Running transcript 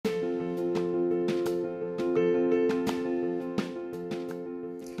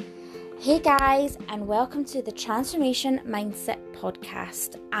Hey guys, and welcome to the Transformation Mindset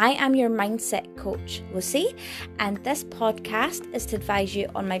Podcast. I am your mindset coach, Lucy, and this podcast is to advise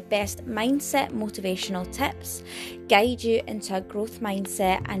you on my best mindset motivational tips, guide you into a growth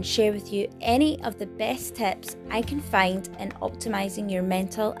mindset, and share with you any of the best tips I can find in optimizing your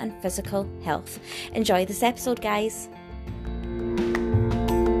mental and physical health. Enjoy this episode, guys.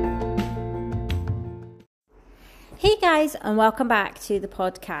 Hey guys, and welcome back to the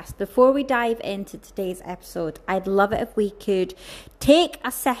podcast. Before we dive into today's episode, I'd love it if we could take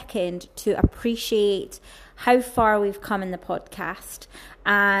a second to appreciate how far we've come in the podcast.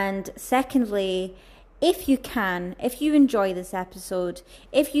 And secondly, if you can, if you enjoy this episode,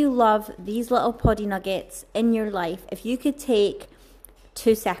 if you love these little poddy nuggets in your life, if you could take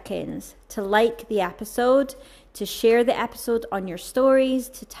 2 seconds to like the episode, to share the episode on your stories,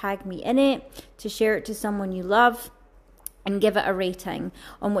 to tag me in it, to share it to someone you love, and give it a rating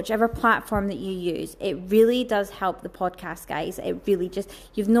on whichever platform that you use. It really does help the podcast, guys. It really just,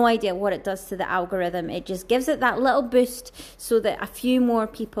 you've no idea what it does to the algorithm. It just gives it that little boost so that a few more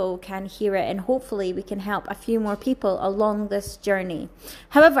people can hear it, and hopefully we can help a few more people along this journey.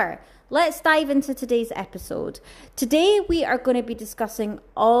 However, let's dive into today's episode. Today we are going to be discussing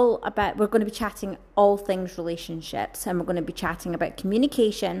we're going to be chatting all things relationships, and we're going to be chatting about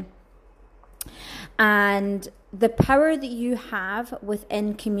communication and the power that you have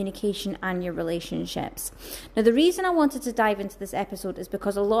within communication and your relationships. Now, the reason I wanted to dive into this episode is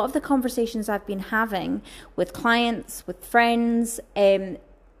because a lot of the conversations I've been having with clients, with friends,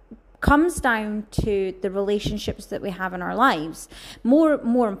 comes down to the relationships that we have in our lives.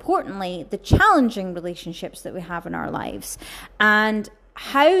 More importantly, the challenging relationships that we have in our lives, and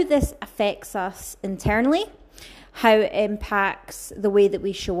how this affects us internally, how it impacts the way that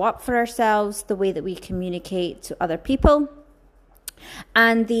we show up for ourselves, the way that we communicate to other people,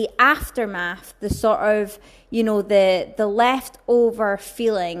 and the aftermath, the sort of, the leftover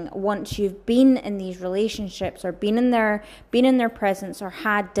feeling once you've been in these relationships or been in their presence or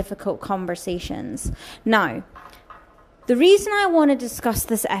had difficult conversations. Now, the reason I want to discuss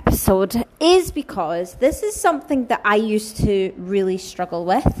this episode is because this is something that I used to really struggle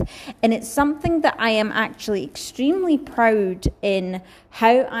with, and it's something that I am actually extremely proud in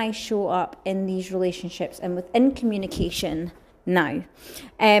how I show up in these relationships and within communication now.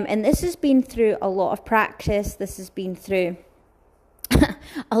 And this has been through a lot of practice. This has been through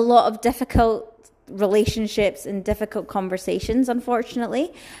a lot of difficult relationships and difficult conversations,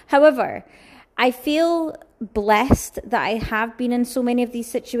 unfortunately. However, I feel blessed that I have been in so many of these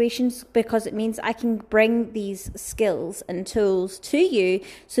situations, because it means I can bring these skills and tools to you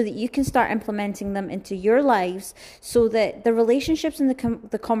so that you can start implementing them into your lives, so that the relationships and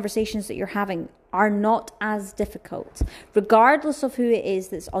the conversations that you're having are not as difficult, regardless of who it is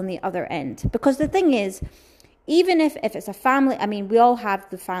that's on the other end. Because the thing is, even if it's a family, we all have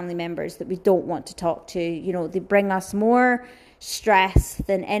the family members that we don't want to talk to. They bring us more stress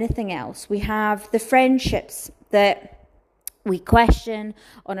than anything else. We have the friendships that we question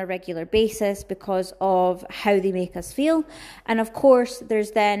on a regular basis because of how they make us feel. And of course, there's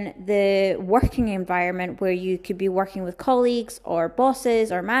then the working environment, where you could be working with colleagues or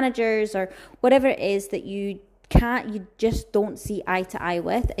bosses or managers or whatever it is that you just don't see eye to eye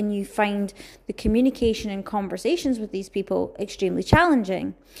with, and you find the communication and conversations with these people extremely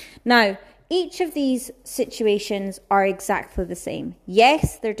challenging. Now, each of these situations are exactly the same.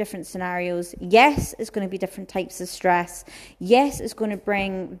 Yes, they're different scenarios. Yes, it's going to be different types of stress. Yes, it's going to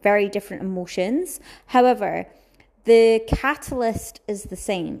bring very different emotions. However, the catalyst is the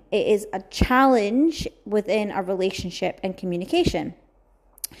same. It is a challenge within a relationship and communication.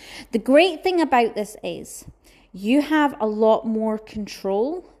 The great thing about this is you have a lot more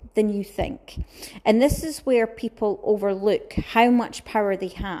control than you think. And this is where people overlook how much power they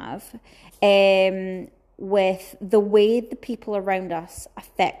have with the way the people around us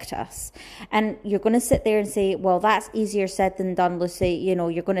affect us. And you're going to sit there and say, well, that's easier said than done, Lucy.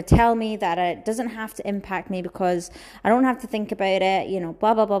 You're going to tell me that it doesn't have to impact me because I don't have to think about it,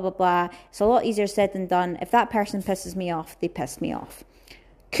 blah, blah, blah, blah, blah. It's a lot easier said than done. If that person pisses me off, they piss me off.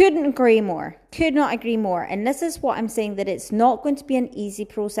 Couldn't agree more. Could not agree more. And this is what I'm saying, that it's not going to be an easy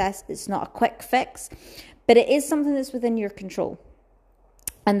process. It's not a quick fix, but it is something that's within your control.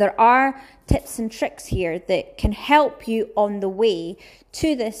 And there are tips and tricks here that can help you on the way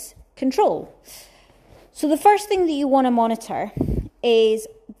to this control. So the first thing that you want to monitor is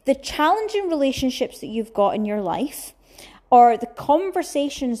the challenging relationships that you've got in your life, or the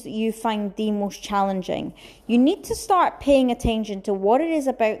conversations that you find the most challenging. You need to start paying attention to what it is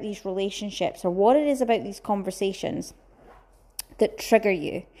about these relationships, or what it is about these conversations that trigger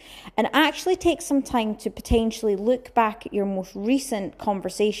you. And actually take some time to potentially look back at your most recent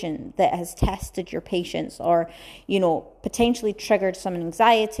conversation that has tested your patience, or, potentially triggered some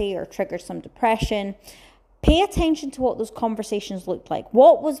anxiety or triggered some depression. Pay attention to what those conversations looked like.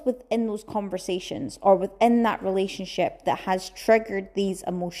 What was within those conversations or within that relationship that has triggered these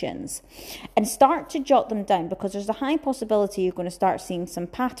emotions? And start to jot them down, because there's a high possibility you're going to start seeing some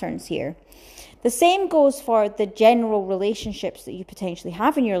patterns here. The same goes for the general relationships that you potentially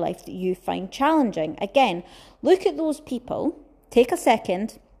have in your life that you find challenging. Again, look at those people, take a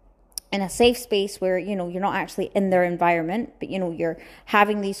second in a safe space where, you're not actually in their environment, but, you're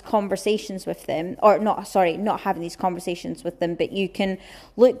having these conversations with them, or not having these conversations with them, but you can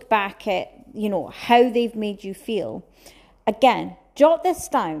look back at, how they've made you feel. Again, jot this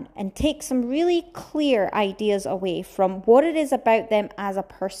down and take some really clear ideas away from what it is about them as a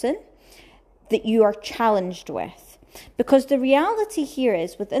person that you are challenged with. Because the reality here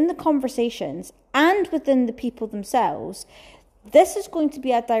is, within the conversations and within the people themselves, this is going to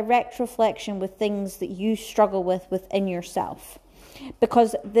be a direct reflection with things that you struggle with within yourself.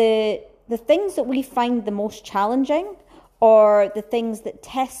 Because the things that we find the most challenging, or the things that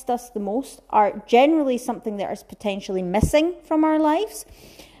test us the most, are generally something that is potentially missing from our lives,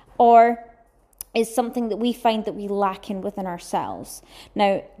 or is something that we find that we lack in within ourselves.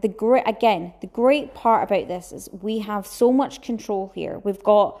 Now, the great part about this is we have so much control here. We've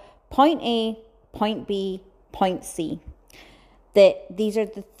got point A, point B, point C. That these are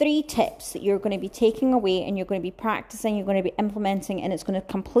the 3 tips that you're going to be taking away, and you're going to be practicing, you're going to be implementing, and it's going to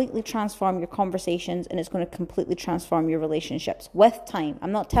completely transform your conversations, and it's going to completely transform your relationships with time.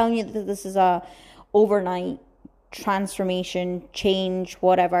 I'm not telling you that this is a overnight transformation, change,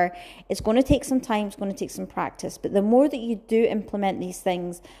 whatever. It's going to take some time, it's going to take some practice, but the more that you do implement these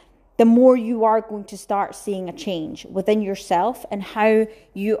things, the more you are going to start seeing a change within yourself and how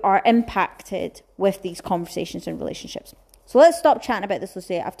you are impacted with these conversations and relationships. So let's stop chatting about this,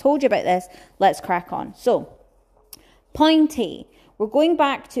 Lucia. I've told you about this. Let's crack on. So, point A. We're going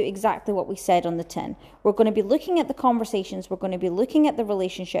back to exactly what we said on the tin. We're going to be looking at the conversations. We're going to be looking at the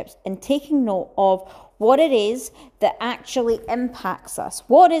relationships and taking note of what it is that actually impacts us.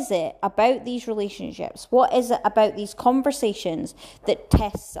 What is it about these relationships? What is it about these conversations that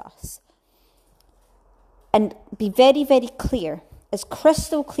tests us? And be very, very clear, as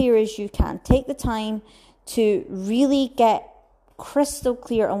crystal clear as you can. Take the time to really get crystal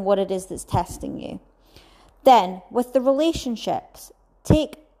clear on what it is that's testing you. Then, with the relationships,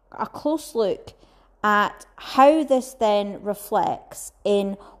 take a close look at how this then reflects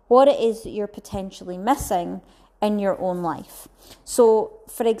in what it is that you're potentially missing in your own life. So,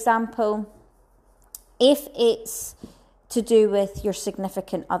 for example, if it's to do with your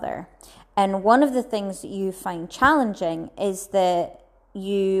significant other, and one of the things that you find challenging is that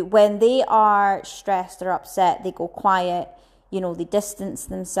when they are stressed or upset, they go quiet, they distance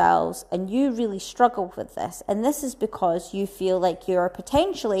themselves, and you really struggle with this. And this is because you feel like you're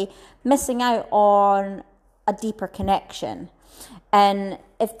potentially missing out on a deeper connection. And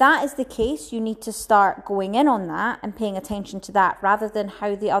if that is the case, you need to start going in on that and paying attention to that, rather than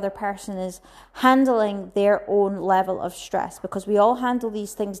how the other person is handling their own level of stress, because we all handle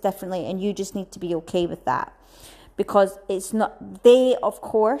these things differently, and you just need to be okay with that. Because it's not, of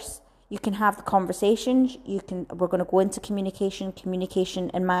course, you can have the conversations, we're going to go into communication. Communication,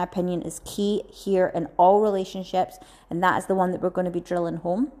 in my opinion, is key here in all relationships, and that is the one that we're going to be drilling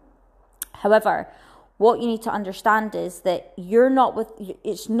home. However, what you need to understand is that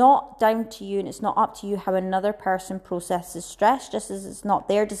it's not down to you, and it's not up to you how another person processes stress, just as it's not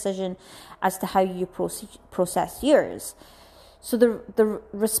their decision as to how you process yours. So the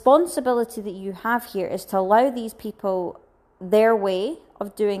responsibility that you have here is to allow these people their way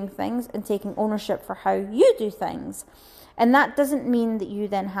of doing things and taking ownership for how you do things. And that doesn't mean that you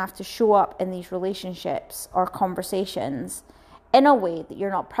then have to show up in these relationships or conversations in a way that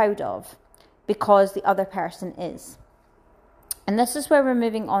you're not proud of, because the other person is. And this is where we're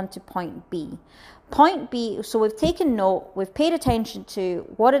moving on to point B. Point B, so we've taken note, we've paid attention to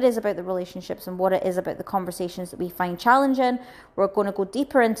what it is about the relationships and what it is about the conversations that we find challenging. We're going to go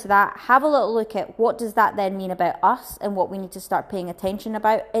deeper into that, have a little look at what does that then mean about us and what we need to start paying attention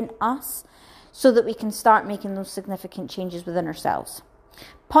about in us, so that we can start making those significant changes within ourselves.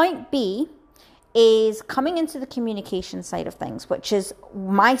 Point B is coming into the communication side of things, which is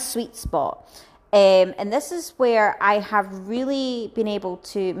my sweet spot. And this is where I have really been able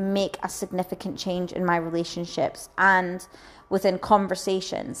to make a significant change in my relationships and within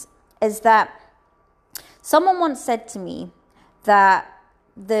conversations, is that someone once said to me that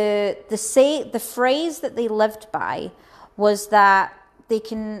the phrase that they lived by was that they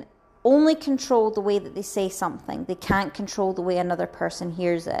can only control the way that they say something. They can't control the way another person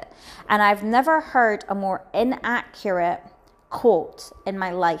hears it. And I've never heard a more inaccurate quote in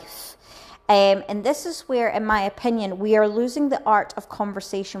my life. And this is where, in my opinion, we are losing the art of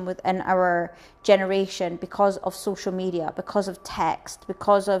conversation within our generation because of social media, because of text,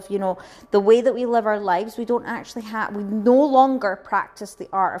 because of, the way that we live our lives. We no longer practice the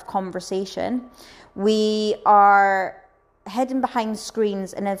art of conversation. We are hidden behind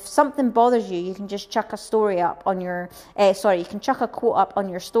screens, and if something bothers you, you can just chuck a story up on your, you can chuck a quote up on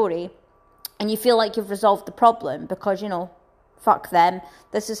your story, and you feel like you've resolved the problem because, fuck them,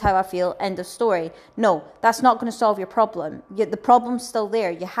 this is how I feel, end of story. No, that's not going to solve your problem. The problem's still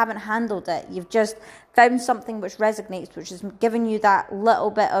there. You haven't handled it. You've just found something which resonates, which is giving you that little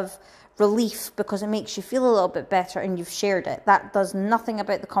bit of relief because it makes you feel a little bit better, and you've shared it. That does nothing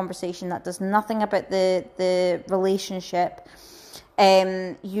about the conversation. That does nothing about the relationship.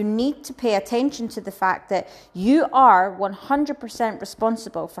 You need to pay attention to the fact that you are 100%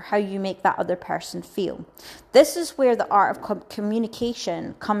 responsible for how you make that other person feel. This is where the art of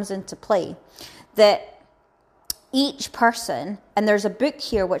communication comes into play. That each person, and there's a book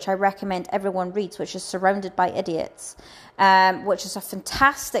here which I recommend everyone reads, which is Surrounded by Idiots, which is a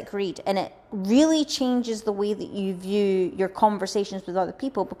fantastic read, and it really changes the way that you view your conversations with other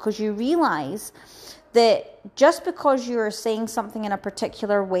people, because you realize that just because you're saying something in a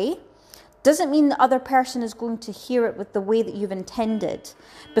particular way doesn't mean the other person is going to hear it with the way that you've intended,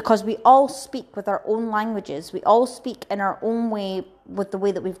 because we all speak with our own languages. We all speak in our own way, with the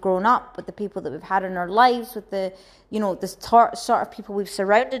way that we've grown up, with the people that we've had in our lives, with the, sort of people we've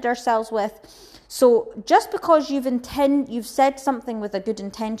surrounded ourselves with. So just because you've said something with a good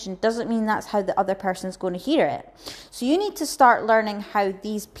intention doesn't mean that's how the other person's going to hear it. So you need to start learning how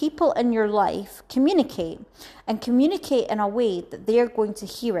these people in your life communicate, and communicate in a way that they're going to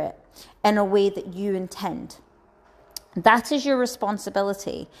hear it in a way that you intend. That is your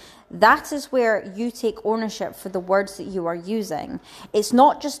responsibility. That is where you take ownership for the words that you are using. It's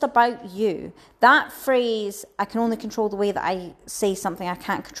not just about you. That phrase, I can only control the way that I say something, I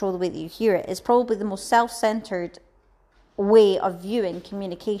can't control the way that you hear it, is probably the most self-centered way of viewing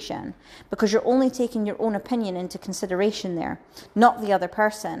communication, because you're only taking your own opinion into consideration there, not the other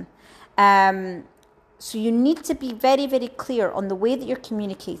person. So you need to be very, very clear on the way that you're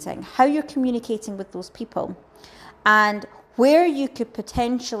communicating, how you're communicating with those people, and where you could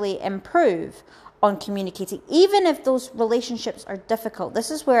potentially improve on communicating, even if those relationships are difficult. This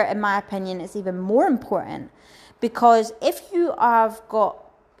is where, in my opinion, it's even more important, because if you have got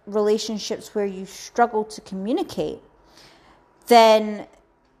relationships where you struggle to communicate, then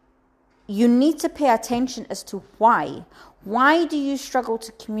you need to pay attention as to why. Why do you struggle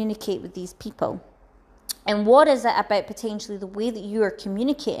to communicate with these people? And what is it about potentially the way that you are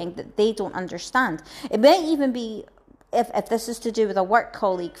communicating that they don't understand? It might even be, if this is to do with a work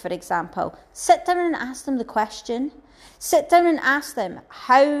colleague, for example, sit down and ask them the question. Sit down and ask them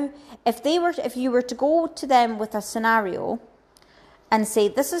how, if you were to go to them with a scenario and say,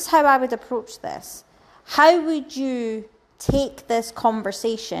 this is how I would approach this. How would you take this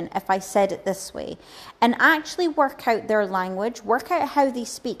conversation if I said it this way? And actually work out their language, work out how they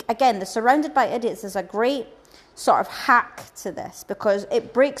speak. Again, the Surrounded by Idiots is a great sort of hack to this, because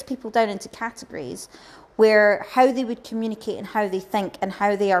it breaks people down into categories where how they would communicate and how they think and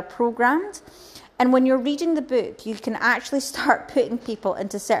how they are programmed. And when you're reading the book, you can actually start putting people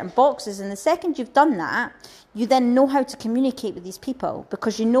into certain boxes. And the second you've done that, you then know how to communicate with these people,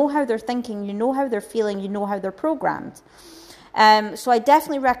 because you know how they're thinking, you know how they're feeling, you know how they're programmed. So I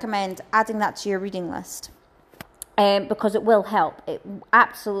definitely recommend adding that to your reading list, because it will help. It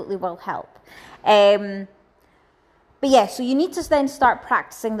absolutely will help. But yeah, so you need to then start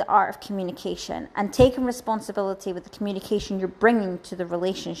practicing the art of communication and taking responsibility with the communication you're bringing to the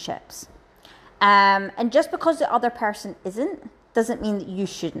relationships. And just because the other person isn't, doesn't mean that you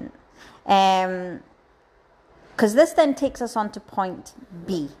shouldn't. Because this then takes us on to point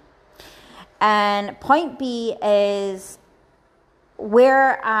B. And point B is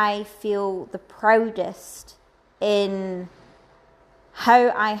where I feel the proudest in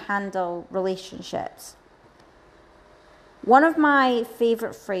how I handle relationships. One of my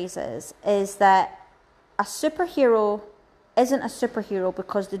favorite phrases is that a superhero isn't a superhero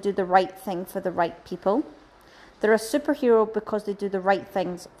because they do the right thing for the right people. They're a superhero because they do the right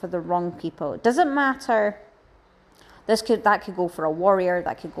things for the wrong people. It doesn't matter. That could go for a warrior,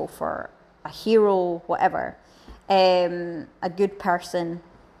 that could go for a hero, whatever. A good person.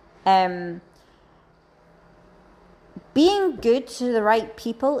 Being good to the right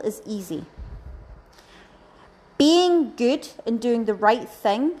people is easy. Being good and doing the right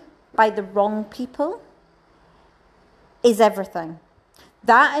thing by the wrong people is everything.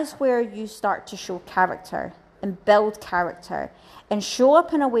 That is where you start to show character and build character and show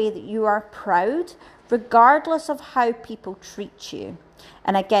up in a way that you are proud, regardless of how people treat you.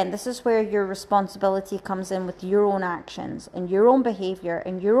 And again, this is where your responsibility comes in with your own actions and your own behavior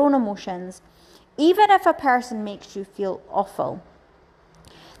and your own emotions. Even if a person makes you feel awful,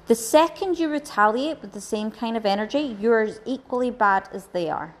 the second you retaliate with the same kind of energy, you're as equally bad as they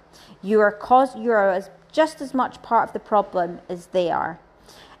are. You are just as much part of the problem as they are.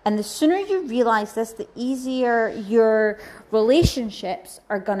 And the sooner you realize this, the easier your relationships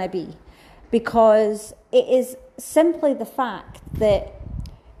are going to be. Because it is simply the fact that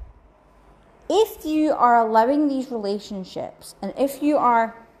if you are allowing these relationships and if you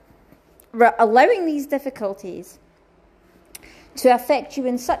are allowing these difficulties to affect you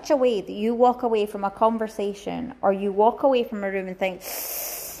in such a way that you walk away from a conversation or you walk away from a room and think,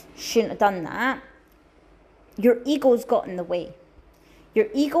 shouldn't have done that, your ego's got in the way. Your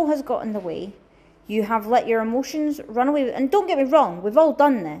ego has got in the way. You have let your emotions run away. And don't get me wrong, we've all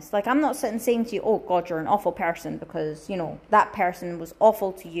done this. Like, I'm not sitting saying to you, oh God, you're an awful person because, that person was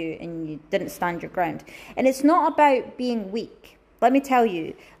awful to you and you didn't stand your ground. And it's not about being weak. Let me tell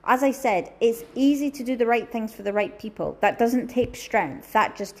you, as I said, it's easy to do the right things for the right people. That doesn't take strength.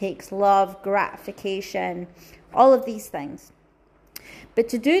 That just takes love, gratification, all of these things. But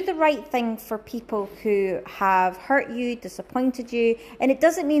to do the right thing for people who have hurt you, disappointed you, and it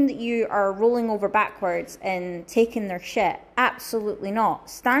doesn't mean that you are rolling over backwards and taking their shit. Absolutely not.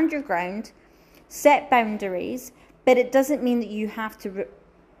 Stand your ground, set boundaries, but it doesn't mean that you have to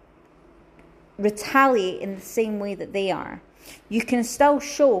retaliate in the same way that they are. You can still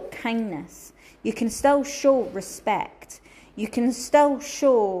show kindness. You can still show respect. You can still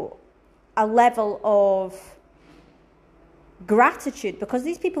show a level of gratitude, because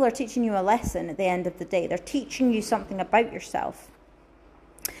these people are teaching you a lesson at the end of the day. They're teaching you something about yourself.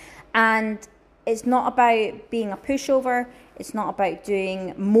 And it's not about being a pushover. It's not about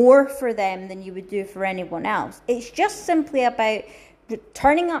doing more for them than you would do for anyone else. It's just simply about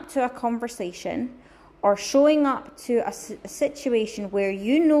turning up to a conversation or showing up to a situation where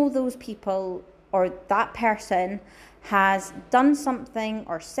you know those people or that person has done something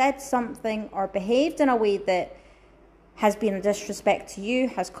or said something or behaved in a way that has been a disrespect to you,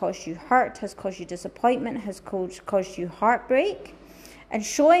 has caused you hurt, has caused you disappointment, has caused you heartbreak. And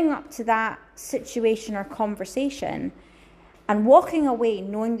showing up to that situation or conversation and walking away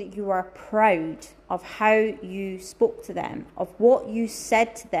knowing that you are proud of how you spoke to them, of what you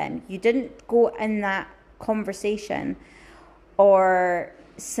said to them. You didn't go in that conversation or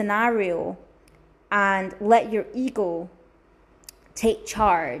scenario and let your ego take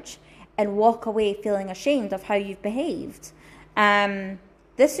charge and walk away feeling ashamed of how you've behaved.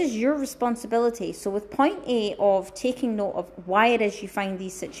 This is your responsibility. So with point A of taking note of why it is you find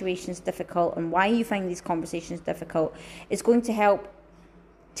these situations difficult and why you find these conversations difficult is going to help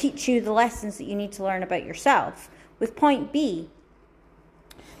teach you the lessons that you need to learn about yourself. With point B,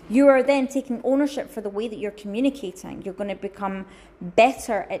 you are then taking ownership for the way that you're communicating. You're going to become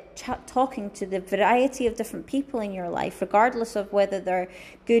better at talking to the variety of different people in your life, regardless of whether they're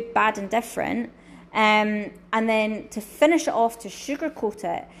good, bad, and different. And then to finish it off, to sugarcoat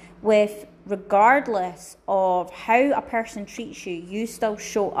it with, regardless of how a person treats you, you still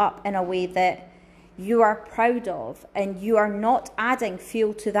show up in a way that you are proud of and you are not adding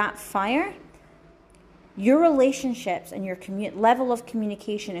fuel to that fire. Your relationships and your level of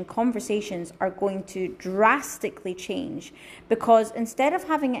communication and conversations are going to drastically change, because instead of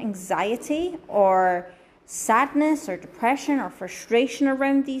having anxiety or sadness or depression or frustration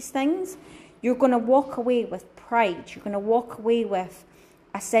around these things, you're going to walk away with pride. You're going to walk away with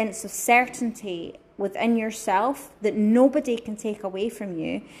a sense of certainty within yourself that nobody can take away from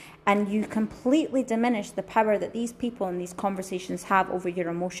you, and you completely diminish the power that these people and these conversations have over your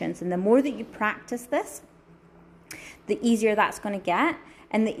emotions. And the more that you practice this, the easier that's going to get.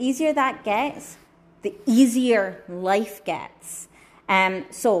 And the easier that gets, the easier life gets.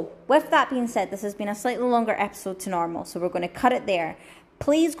 So with that being said, this has been a slightly longer episode to normal, so we're going to cut it there.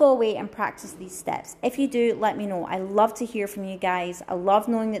 Please go away and practice these steps. If you do, let me know. I love to hear from you guys. I love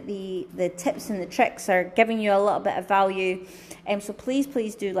knowing that the tips and the tricks are giving you a little bit of value. So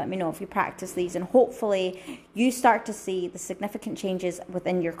please do let me know if you practice these, and hopefully you start to see the significant changes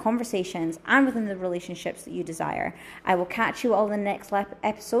within your conversations and within the relationships that you desire. I will catch you all in the next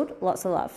episode. Lots of love.